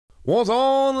What's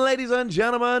on, ladies and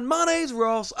gentlemen? My name's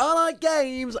Ross, I like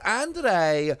games, and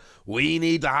today we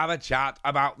need to have a chat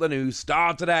about the new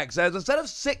starter decks. There's a set of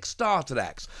 6 starter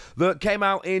decks that came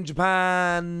out in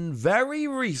Japan very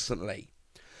recently,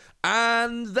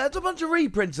 and there's a bunch of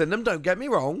reprints in them, don't get me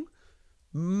wrong.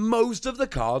 Most of the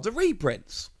cards are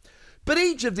reprints, but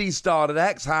each of these starter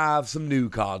decks have some new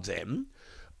cards in.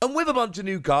 And with a bunch of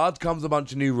new cards comes a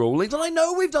bunch of new rulings. And I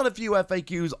know we've done a few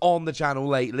FAQs on the channel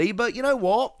lately, but you know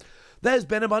what? There's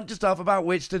been a bunch of stuff about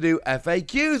which to do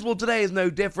FAQs. Well, today is no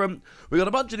different. We've got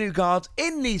a bunch of new cards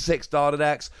in these 6 starter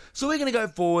decks, so we're going to go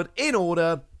forward in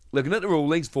order, looking at the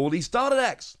rulings for these starter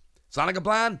decks. Sound like a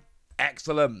plan?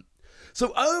 Excellent.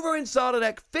 So over in starter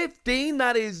deck 15,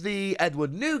 that is the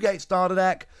Edward Newgate starter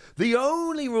deck, the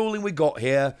only ruling we got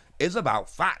here is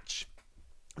about Thatch.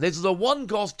 This is a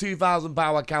 1-cost 2,000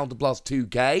 power counter plus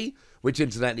 2k, which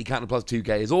incidentally counter plus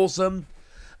 2k is awesome.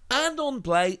 And on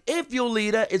play, if your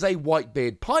leader is a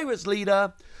Whitebeard Pirates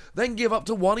leader, then give up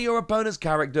to one of your opponent's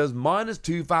characters minus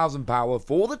 2,000 power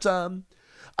for the turn,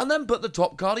 and then put the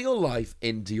top card of your life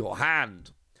into your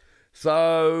hand.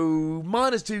 So,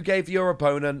 minus 2k for your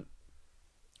opponent,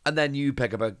 and then you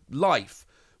pick up a life,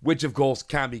 which of course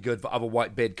can be good for other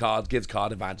Whitebeard cards, gives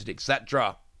card advantage,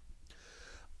 etc.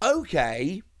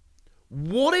 Okay,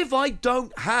 what if I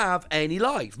don't have any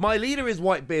life? My leader is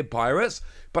Whitebeard Pirates,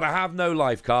 but I have no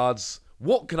life cards.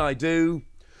 What can I do?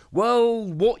 Well,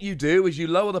 what you do is you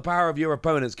lower the power of your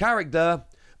opponent's character,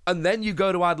 and then you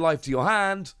go to add life to your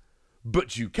hand,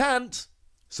 but you can't,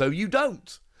 so you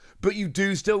don't. But you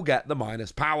do still get the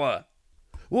minus power.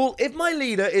 Well, if my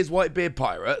leader is Whitebeard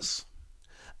Pirates,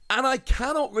 and I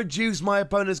cannot reduce my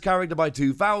opponent's character by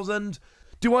 2,000,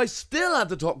 do I still add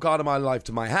the top card of my life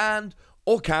to my hand,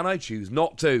 or can I choose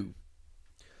not to?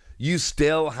 You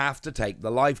still have to take the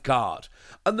life card.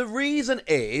 And the reason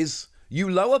is, you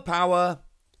lower power,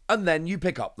 and then you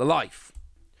pick up the life.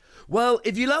 Well,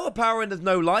 if you lower power and there's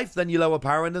no life, then you lower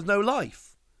power and there's no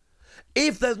life.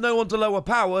 If there's no one to lower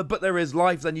power, but there is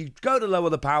life, then you go to lower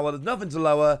the power, there's nothing to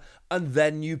lower, and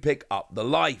then you pick up the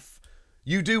life.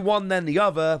 You do one, then the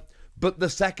other, but the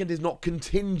second is not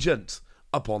contingent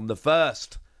upon the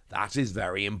first. That is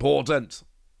very important.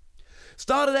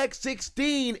 Starter deck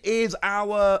 16 is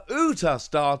our Uta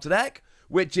starter deck,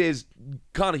 which is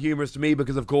kind of humorous to me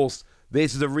because, of course,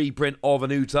 this is a reprint of an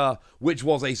Uta, which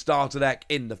was a starter deck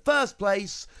in the first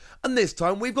place, and this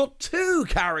time we've got 2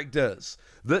 characters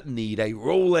that need a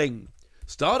ruling.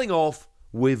 Starting off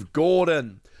with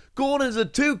Gordon. Gordon is a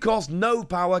 2-cost, no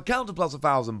power, counter plus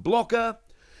 1,000 blocker.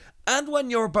 And when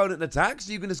your opponent attacks,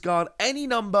 you can discard any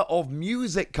number of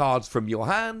music cards from your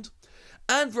hand.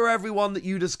 And for every one that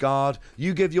you discard,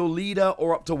 you give your leader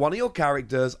or up to one of your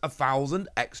characters 1,000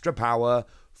 extra power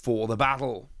for the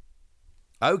battle.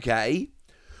 Okay,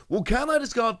 well, can I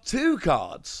discard 2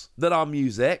 cards that are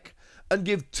music and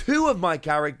give 2 of my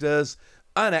characters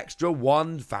an extra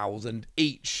 1,000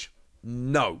 each?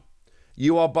 No.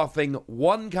 You are buffing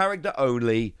 1 character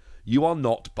only. You are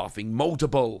not buffing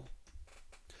multiple.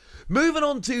 Moving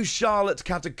on to Charlotte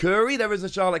Katakuri. There is a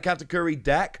Charlotte Katakuri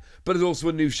deck, but there's also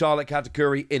a new Charlotte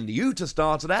Katakuri in the Uta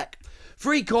starter deck.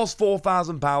 3 cost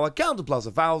 4,000 power, counter plus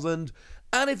 1,000.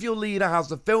 And if your leader has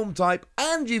the film type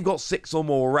and you've got 6 or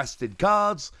more rested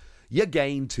cards, you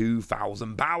gain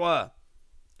 2,000 power.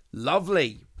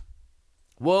 Lovely.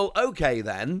 Well, okay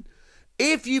then.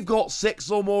 If you've got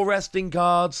 6 or more resting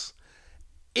cards,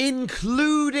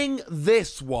 including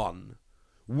this one,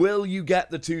 will you get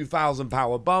the 2,000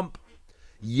 power bump?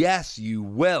 Yes, you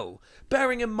will.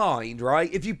 Bearing in mind,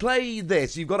 right, if you play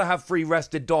this, you've got to have 3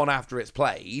 rested Don after it's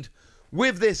played.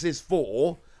 With this is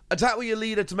 4. Attack with your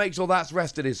leader to make sure that's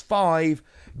rested is 5.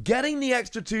 Getting the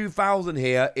extra 2,000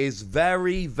 here is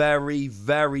very, very,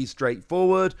 very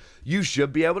straightforward. You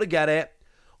should be able to get it,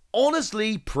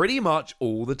 honestly, pretty much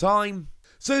all the time.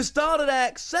 So starter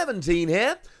deck 17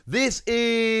 here. This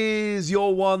is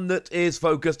your one that is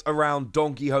focused around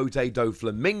Don Quixote do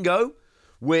Flamingo,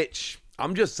 which,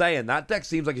 I'm just saying, that deck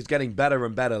seems like it's getting better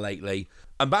and better lately.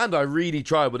 And Bandai really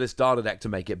tried with this starter deck to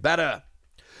make it better.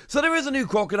 So there is a new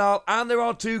Crocodile, and there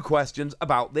are 2 questions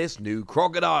about this new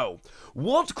Crocodile.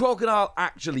 What Crocodile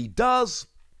actually does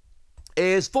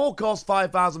is 4 cost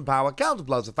 5,000 power, counter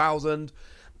plus 1,000,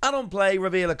 and on play,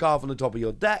 reveal a card from the top of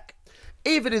your deck.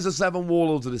 If it is a 7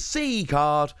 Warlords of the Sea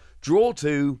card, draw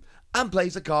 2, and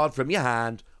place a card from your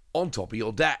hand on top of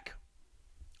your deck.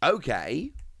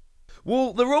 Okay.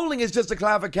 Well, the ruling is just a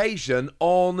clarification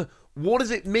on what does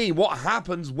it mean, what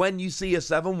happens when you see a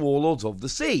 7 Warlords of the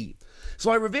Sea. So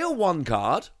I reveal 1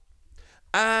 card,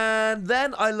 and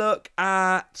then I look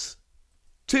at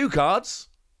 2 cards,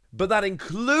 but that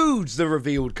includes the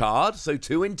revealed card, so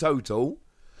 2 in total.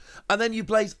 And then you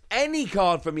place any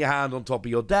card from your hand on top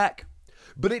of your deck,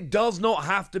 but it does not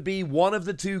have to be one of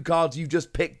the 2 cards you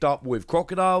just picked up with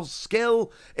Crocodile's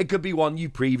skill. It could be one you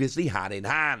previously had in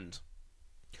hand.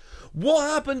 What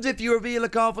happens if you reveal a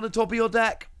card from the top of your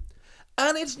deck,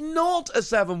 and it's not a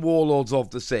 7 Warlords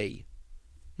of the Sea?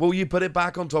 Well, you put it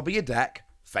back on top of your deck,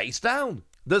 face down.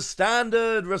 The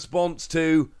standard response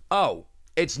to, oh,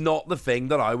 it's not the thing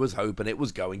that I was hoping it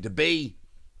was going to be.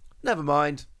 Never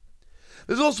mind.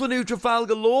 There's also a new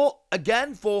Trafalgar Law,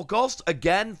 again 4 cost,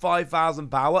 again 5,000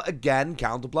 power, again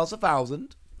counter plus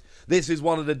 1,000. This is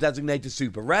one of the designated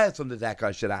super rares from the deck,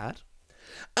 I should add.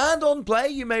 And on play,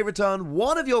 you may return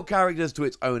one of your characters to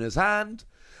its owner's hand,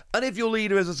 and if your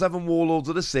leader is a 7 Warlords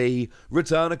of the Sea,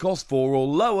 return a cost 4 or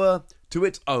lower to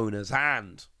its owner's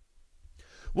hand.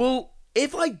 Well,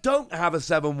 if I don't have a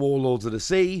 7 Warlords of the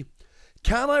Sea,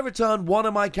 can I return one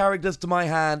of my characters to my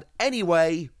hand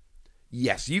anyway?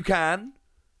 Yes, you can.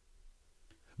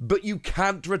 But you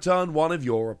can't return one of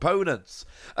your opponents.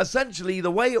 Essentially, the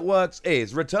way it works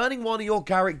is returning one of your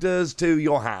characters to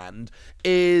your hand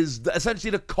is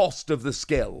essentially the cost of the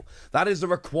skill. That is the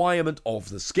requirement of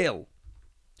the skill.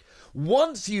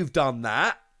 Once you've done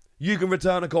that, you can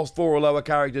return a cost 4 or lower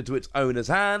character to its owner's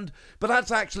hand, but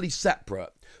that's actually separate.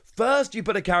 First, you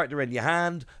put a character in your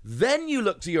hand, then you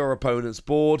look to your opponent's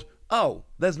board. Oh,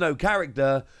 there's no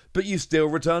character, but you still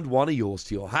returned one of yours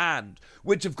to your hand,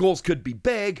 which of course could be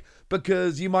big,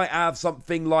 because you might have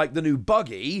something like the new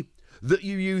Buggy that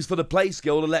you use for the play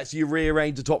skill that lets you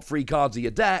rearrange the top 3 cards of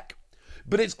your deck,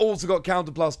 but it's also got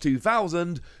counter plus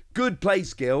 2,000, good play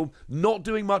skill, not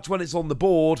doing much when it's on the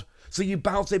board, so you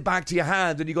bounce it back to your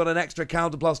hand and you got an extra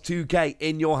counter plus 2k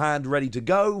in your hand ready to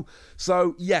go.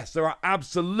 So yes, there are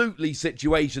absolutely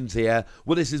situations here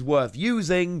where this is worth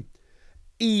using,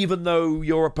 even though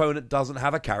your opponent doesn't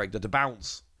have a character to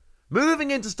bounce.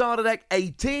 Moving into starter deck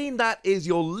 18, that is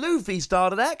your Luffy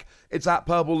starter deck. It's that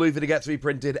purple Luffy that gets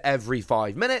reprinted every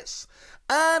 5 minutes.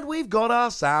 And we've got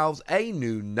ourselves a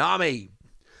new Nami.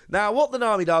 Now, what the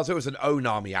Nami does, it was an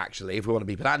O-Nami actually, if we want to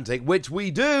be pedantic, which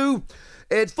we do.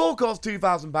 It's 4 cost,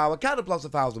 2,000 power, counter plus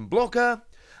 1,000 blocker.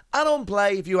 And on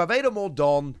play, if you have 8 or more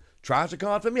Don, trash a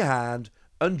card from your hand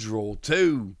and draw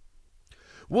 2.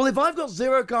 Well, if I've got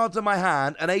 0 cards in my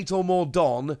hand and 8 or more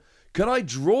Don, can I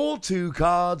draw 2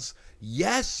 cards?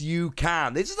 Yes, you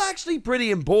can. This is actually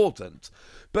pretty important,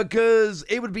 because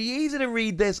it would be easy to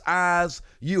read this as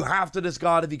you have to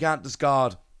discard. If you can't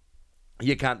discard,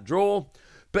 you can't draw.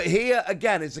 But here,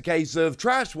 again, it's a case of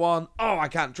trash 1. Oh, I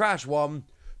can't trash 1.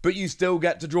 But you still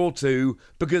get to draw 2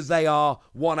 because they are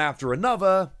one after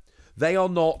another. They are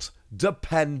not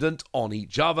dependent on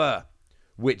each other,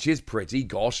 which is pretty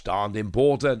gosh darned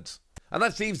important. And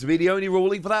that seems to be the only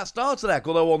ruling for that starter deck,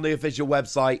 although on the official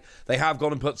website, they have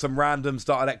gone and put some random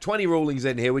starter deck 20 rulings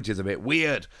in here, which is a bit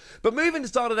weird. But moving to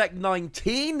starter deck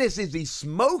 19, this is the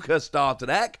Smoker starter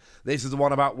deck. This is the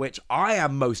one about which I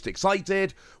am most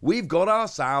excited. We've got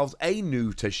ourselves a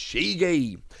new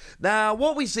Tashigi. Now,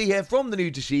 what we see here from the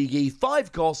new Tashigi,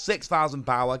 5 cost, 6,000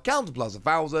 power, counter plus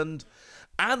 1,000.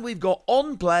 And we've got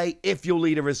on play, if your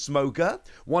leader is Smoker,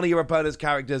 one of your opponent's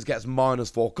characters gets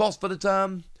 -4 cost for the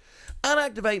turn. And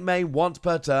activate main once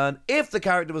per turn. If the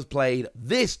character was played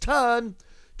this turn,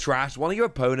 trash one of your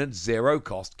opponent's 0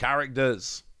 cost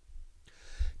characters.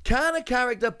 Can a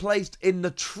character placed in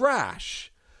the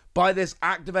trash by this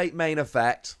activate main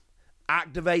effect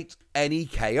activate any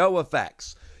KO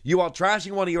effects? You are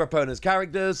trashing one of your opponent's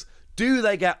characters. Do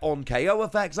they get on KO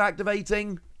effects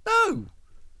activating? No.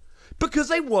 Because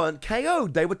they weren't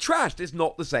KO'd. They were trashed. It's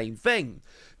not the same thing.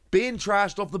 Being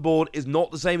trashed off the board is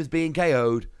not the same as being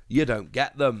KO'd. You don't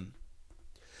get them.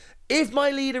 If my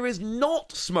leader is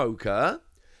not Smoker,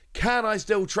 can I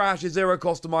still trash a 0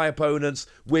 cost to my opponents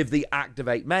with the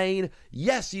activate main?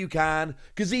 Yes, you can,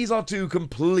 because these are 2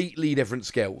 completely different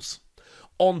skills.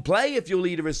 On play, if your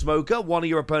leader is Smoker, one of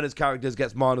your opponent's characters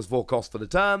gets -4 cost for the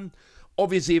turn.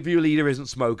 Obviously, if your leader isn't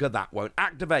Smoker, that won't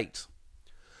activate.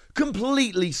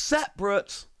 Completely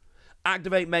separate,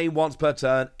 activate main once per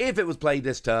turn. If it was played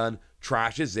this turn,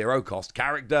 trash a 0 cost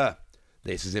character.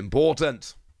 This is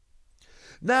important.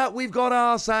 Now, we've got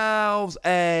ourselves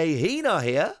a Hina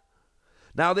here.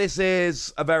 Now, this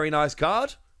is a very nice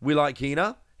card. We like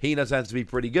Hina. Hina tends to be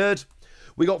pretty good.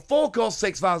 We got 4 cost,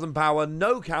 6,000 power,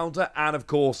 no counter, and of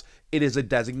course, it is a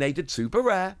designated super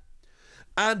rare.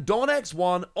 And Don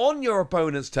X1 on your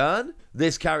opponent's turn,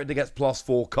 this character gets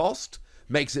 +4 cost,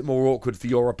 makes it more awkward for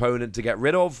your opponent to get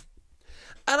rid of.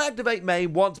 And activate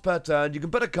main once per turn. You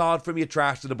can put a card from your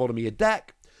trash to the bottom of your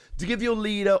deck to give your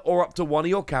leader or up to one of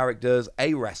your characters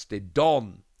a rested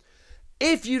Don.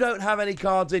 If you don't have any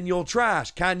cards in your trash,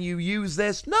 can you use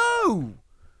this? No!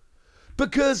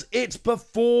 Because it's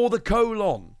before the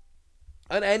colon.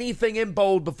 And anything in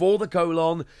bold before the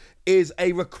colon is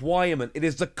a requirement. It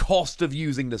is the cost of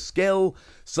using the skill.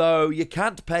 So you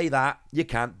can't pay that, you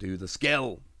can't do the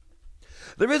skill.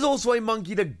 There is also a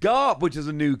Monkey to Garp, which is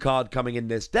a new card coming in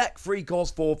this deck. Free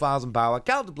cost, 4,000 power,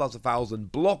 counter plus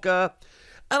 1,000 blocker.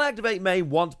 And activate main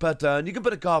once per turn. You can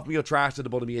put a card from your trash to the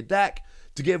bottom of your deck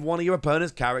to give one of your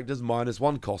opponent's characters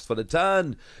 -1 cost for the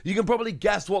turn. You can probably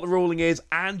guess what the ruling is,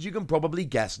 and you can probably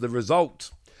guess the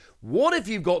result. What if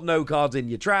you've got no cards in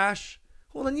your trash?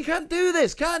 Well, then you can't do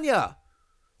this, can you?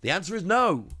 The answer is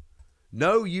no.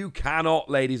 No, you cannot,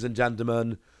 ladies and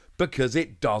gentlemen, because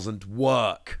it doesn't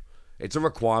work. It's a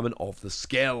requirement of the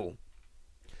skill.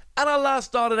 And our last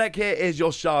starter deck here is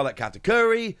your Charlotte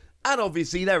Katakuri, and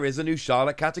obviously there is a new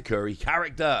Charlotte Katakuri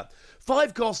character.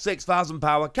 5 cost, 6,000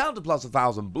 power, counter plus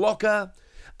 1,000 blocker,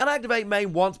 and activate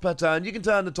main once per turn. You can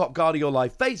turn the top card of your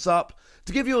life face up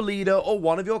to give your leader or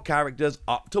one of your characters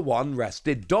up to 1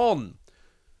 rested Don.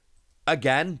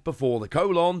 Again, before the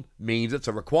colon means it's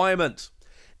a requirement.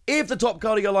 If the top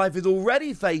card of your life is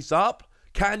already face up,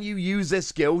 can you use this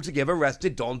skill to give a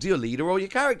rested Don to your leader or your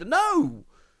character? No!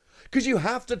 Because you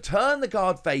have to turn the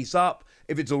card face up.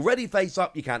 If it's already face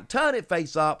up, you can't turn it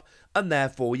face up, and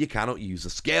therefore you cannot use the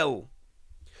skill.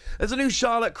 There's a new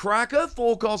Charlotte Cracker,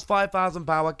 4 cost, 5,000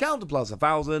 power, counter plus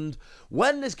 1,000.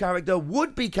 When this character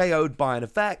would be KO'd by an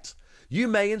effect, you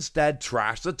may instead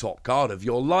trash the top card of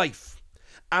your life.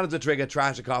 And as a trigger,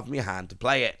 trash a card from your hand to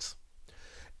play it.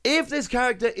 If this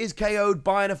character is KO'd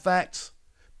by an effect,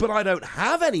 but I don't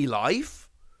have any life,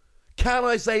 can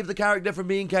I save the character from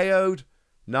being KO'd?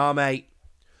 Nah, mate.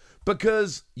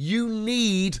 Because you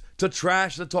need to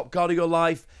trash the top card of your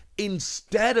life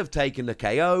instead of taking the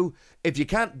KO. If you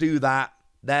can't do that,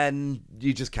 then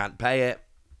you just can't pay it.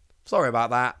 Sorry about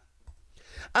that.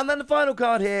 And then the final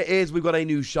card here is we've got a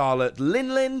new Charlotte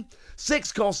Lin.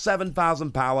 6 cost,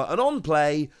 7,000 power, and on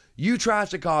play, you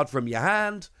trash a card from your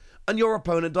hand, and your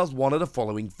opponent does one of the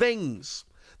following things.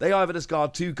 They either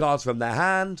discard 2 cards from their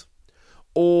hand,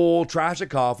 or trash a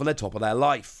card from the top of their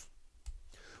life.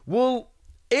 Well,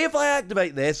 if I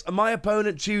activate this and my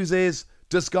opponent chooses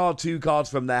discard 2 cards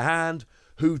from their hand,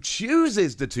 who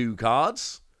chooses the 2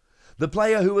 cards? The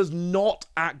player who has not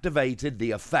activated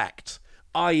the effect.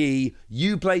 I.e.,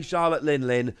 you play Charlotte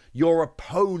Lin, your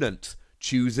opponent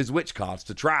chooses which cards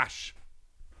to trash.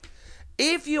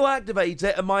 If you activate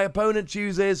it and my opponent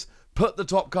chooses put the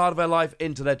top card of their life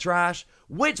into their trash,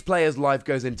 which player's life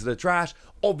goes into the trash?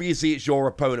 Obviously, it's your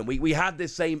opponent. We had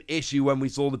this same issue when we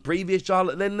saw the previous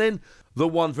Charlotte Lin, the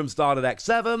one from Starter Deck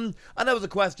 7, and there was a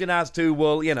question as to,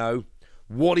 well, you know,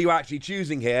 what are you actually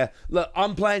choosing here? Look,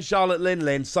 I'm playing Charlotte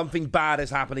Lin, something bad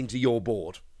is happening to your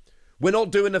board. We're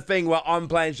not doing the thing where I'm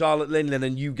playing Charlotte Lin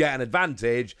and you get an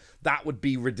advantage. That would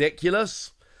be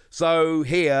ridiculous. So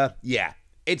here, yeah,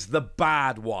 it's the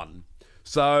bad one.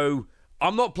 So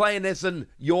I'm not playing this and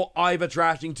you're either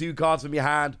trashing 2 cards from your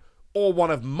hand or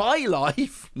one of my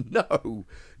life. No,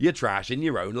 you're trashing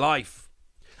your own life.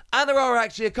 And there are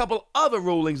actually a couple other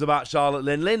rulings about Charlotte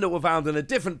Lin that were found in a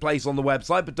different place on the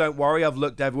website, but don't worry, I've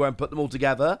looked everywhere and put them all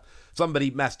together.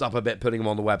 Somebody messed up a bit putting them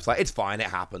on the website. It's fine,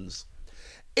 it happens.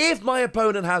 If my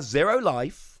opponent has 0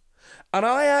 life, and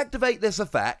I activate this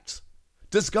effect,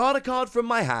 discard a card from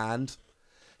my hand,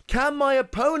 can my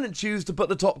opponent choose to put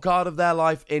the top card of their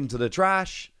life into the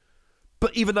trash?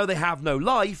 But even though they have no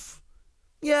life,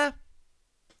 yeah.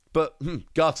 But,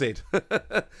 gutted.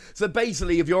 So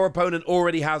basically, if your opponent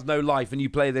already has no life and you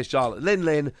play this Charlotte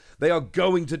Lin, they are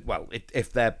going to, well,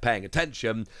 if they're paying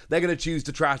attention, they're going to choose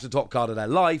to trash the top card of their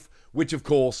life, which of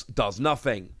course does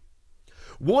nothing.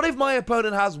 What if my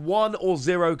opponent has 1 or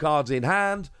 0 cards in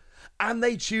hand, and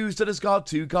they choose to discard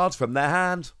 2 cards from their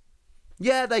hand?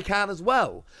 Yeah, they can as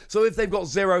well. So if they've got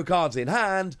 0 cards in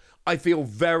hand, I feel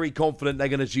very confident they're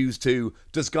going to choose to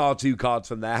discard 2 cards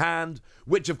from their hand,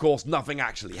 which of course nothing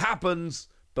actually happens,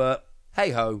 but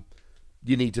hey-ho,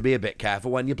 you need to be a bit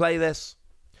careful when you play this.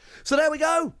 So there we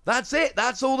go. That's it.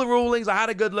 That's all the rulings. I had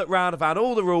a good look round. I found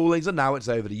all the rulings, and now it's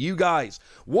over to you guys.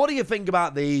 What do you think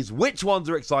about these? Which ones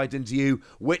are exciting to you?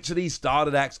 Which of these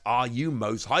starter decks are you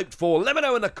most hyped for? Let me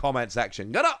know in the comment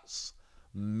section. Go nuts.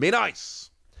 Me nice.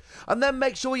 And then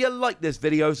make sure you like this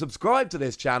video, subscribe to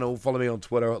this channel, follow me on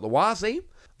Twitter at TheWasi.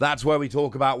 That's where we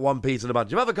talk about One Piece and a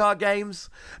bunch of other card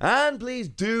games. And please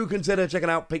do consider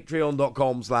checking out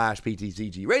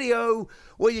patreon.com/PTCGradio,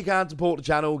 where you can support the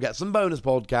channel, get some bonus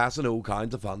podcasts, and all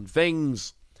kinds of fun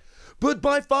things. But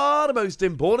by far the most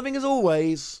important thing, as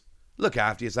always, look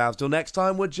after yourselves till next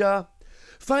time, would ya?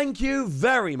 Thank you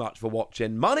very much for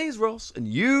watching. My name's Ross, and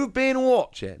you've been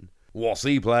watching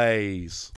Wossy Plays.